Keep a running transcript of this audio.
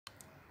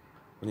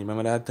You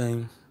remember that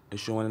time I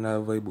showing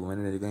another vibe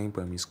when they going in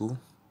primary school?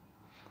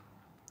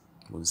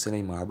 Was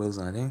selling marbles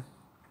and thing.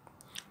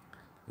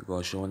 You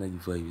got showing the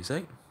vibe, you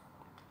say?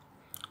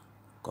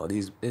 Cause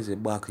this is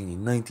back in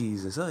the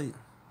 90s, you say?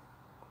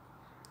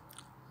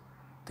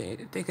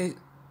 Take it.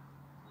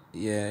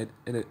 Yeah,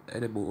 it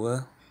about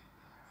well.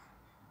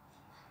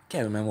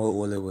 Can't remember what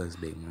all it was,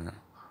 big man.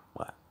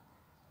 But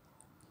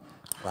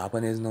what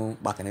happened is no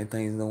back in the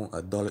times no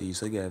 $1 you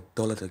used to get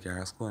 $1 to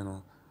carry school, you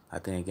know. I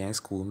think again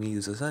school me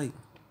used to say.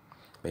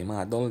 Big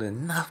man, $1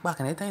 enough back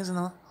in the times, you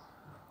know.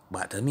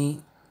 But to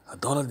me,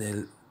 $1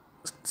 is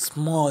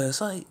small, you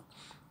say.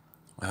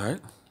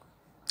 Alright?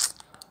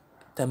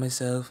 Tell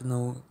myself,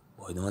 no,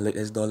 boy, don't let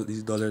these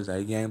dollars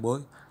again,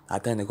 boy. I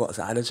think they got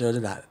some other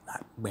children that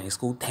bring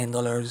school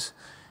 $10.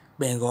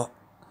 Bring got,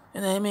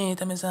 you know what I mean?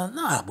 Tell myself,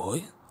 nah,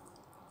 boy.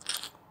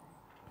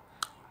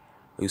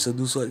 I used to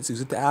do so. I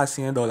used to ask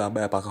 $10 and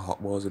buy a pack of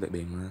hot balls with it,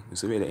 big man. I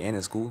used to be at the end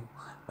of school,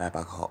 buy a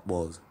pack of hot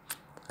balls.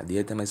 I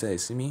did tell myself, you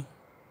see me?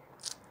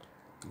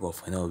 Go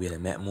find out where to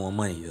make more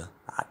money, yeah.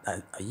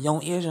 At a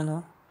young age, you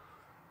know.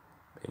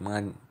 Big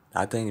man,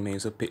 I think they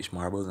used to pitch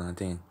marbles and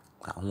thing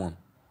at home.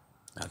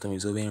 I told me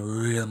so being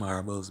real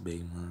marbles,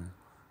 big man.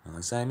 You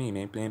understand me?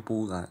 Man playing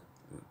pool and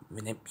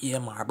when they play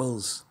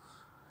marbles.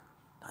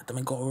 I told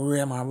me got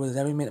real marbles.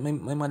 Every minute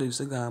my mother used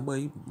to go and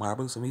buy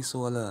marbles for me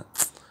so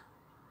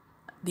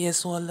they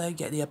so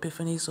get the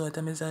epiphany so I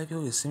tell myself,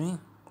 yo, you see me?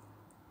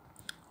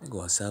 I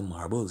go sell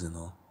marbles, you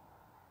know.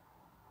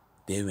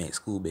 They went to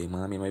school, big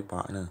man, me and my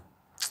partner.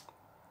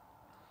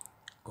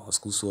 Go to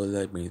school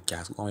so bring the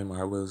cash, all my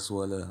marbles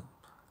so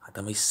I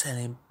tell me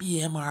selling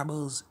beer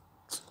marbles.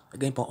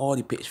 Again, for all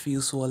the pitch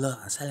fields so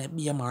and selling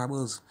beer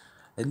marbles.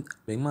 And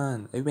big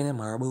man, I win the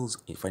marbles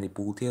in front of the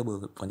pool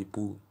table, from the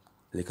pool,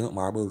 licking up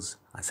marbles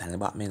and selling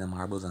Batman and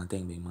marbles and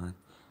thing, big man.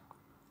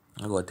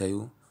 I gotta tell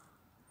you,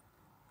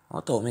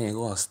 I thought man, I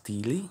got a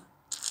Steely.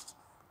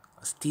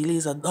 A Steely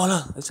is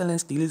 $1. They're selling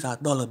Steelies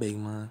at $1, big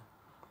man.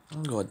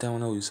 I gotta tell you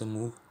now, we used to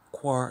move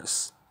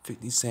quarts,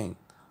 50 cents.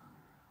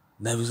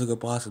 Never used to go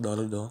past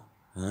 $1 though.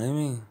 You know what I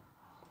mean?